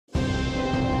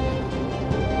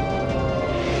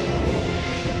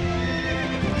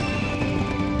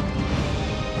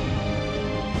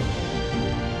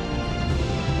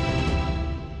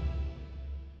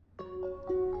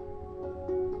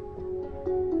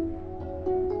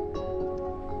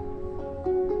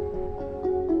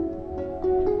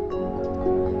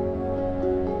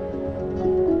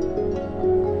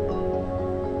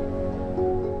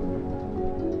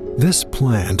This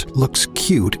plant looks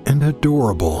cute and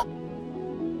adorable.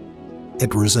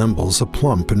 It resembles a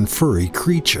plump and furry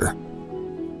creature,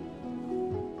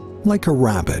 like a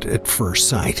rabbit at first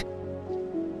sight.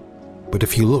 But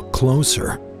if you look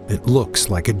closer, it looks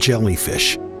like a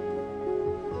jellyfish.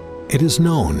 It is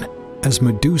known as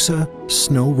Medusa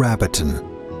Snowrabbiten.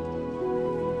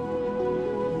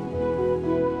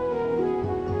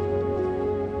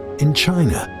 In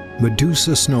China,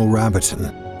 Medusa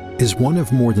Snowrabbiten is one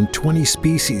of more than 20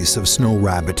 species of snow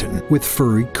rabbiten with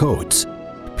furry coats.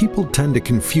 People tend to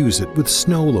confuse it with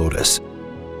snow lotus,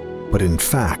 but in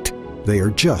fact, they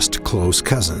are just close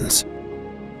cousins.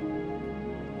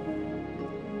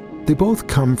 They both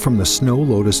come from the snow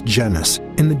lotus genus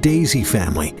in the daisy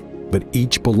family, but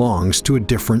each belongs to a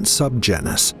different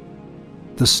subgenus.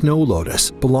 The snow lotus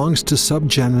belongs to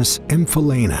subgenus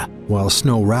Amphelana, while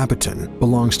Snowrabbiten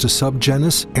belongs to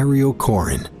subgenus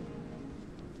Ariocorin.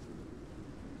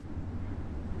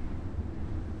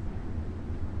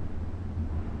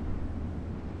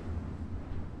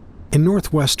 In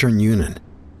northwestern Yunnan,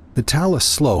 the talus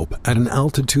slope at an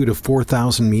altitude of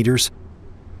 4,000 meters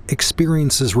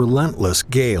experiences relentless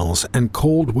gales and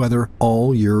cold weather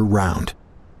all year round.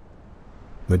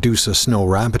 Medusa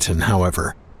Snowrabbiten,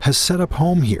 however, has set up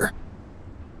home here.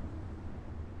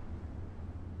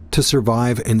 To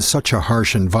survive in such a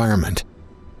harsh environment,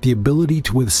 the ability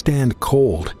to withstand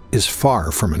cold is far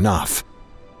from enough.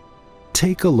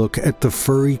 Take a look at the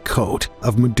furry coat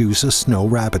of Medusa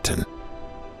Snowrabbiten.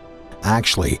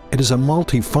 Actually, it is a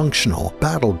multifunctional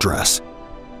battle dress.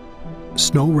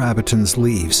 Snowrabbiten's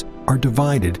leaves are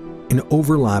divided in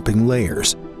overlapping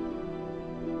layers.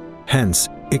 Hence,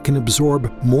 it can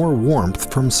absorb more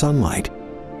warmth from sunlight.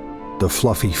 The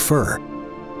fluffy fur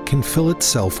can fill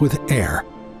itself with air.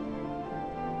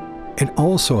 It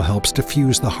also helps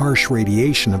diffuse the harsh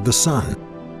radiation of the sun,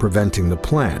 preventing the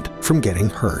plant from getting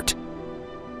hurt.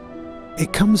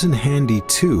 It comes in handy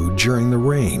too during the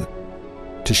rain,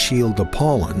 to shield the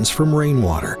pollens from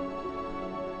rainwater.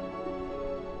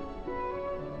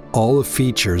 All the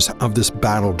features of this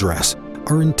battle dress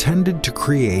are intended to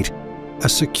create a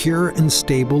secure and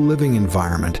stable living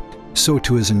environment so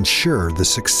to as ensure the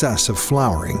success of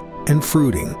flowering and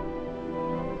fruiting.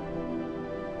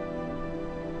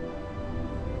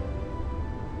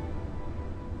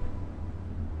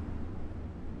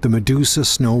 The Medusa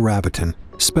Snowrabbiten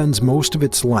spends most of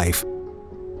its life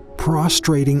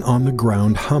prostrating on the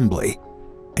ground humbly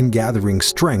and gathering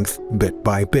strength bit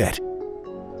by bit.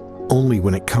 Only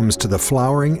when it comes to the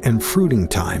flowering and fruiting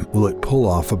time will it pull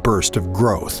off a burst of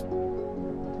growth.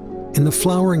 In the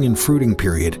flowering and fruiting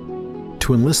period,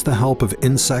 to enlist the help of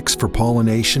insects for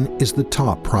pollination is the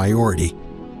top priority.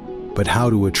 But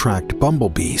how to attract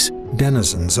bumblebees,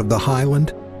 denizens of the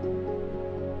highland?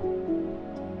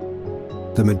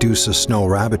 The Medusa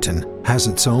Snowrabbiten has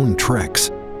its own tricks.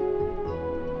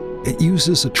 It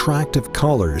uses attractive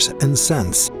colors and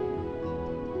scents.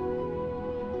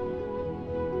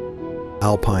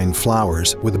 Alpine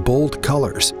flowers with bold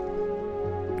colors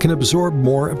can absorb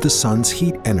more of the sun's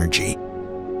heat energy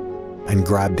and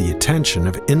grab the attention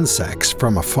of insects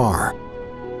from afar.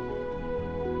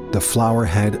 The flower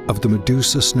head of the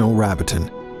Medusa Snowrabbiten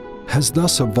has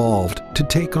thus evolved to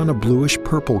take on a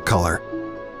bluish-purple color,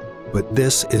 but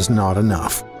this is not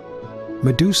enough.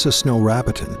 Medusa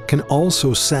Snowrabbiten can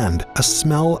also send a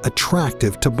smell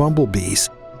attractive to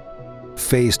bumblebees.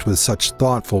 Faced with such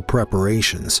thoughtful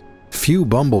preparations, few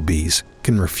bumblebees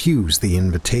can refuse the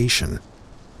invitation.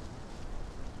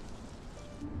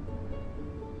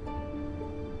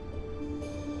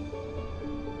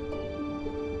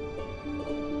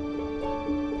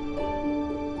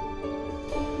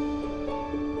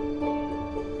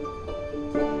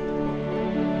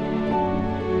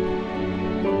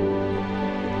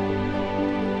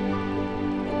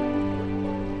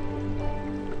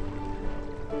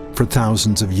 For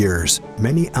thousands of years,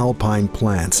 many alpine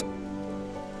plants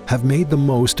have made the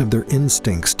most of their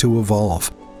instincts to evolve,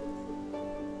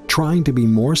 trying to be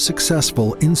more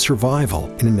successful in survival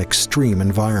in an extreme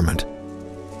environment.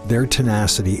 Their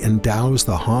tenacity endows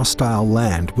the hostile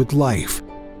land with life.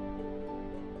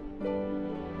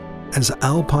 As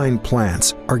alpine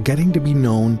plants are getting to be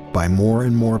known by more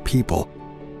and more people,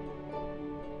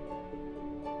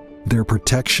 their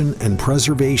protection and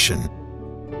preservation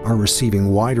are receiving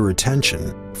wider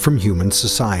attention from human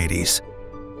societies.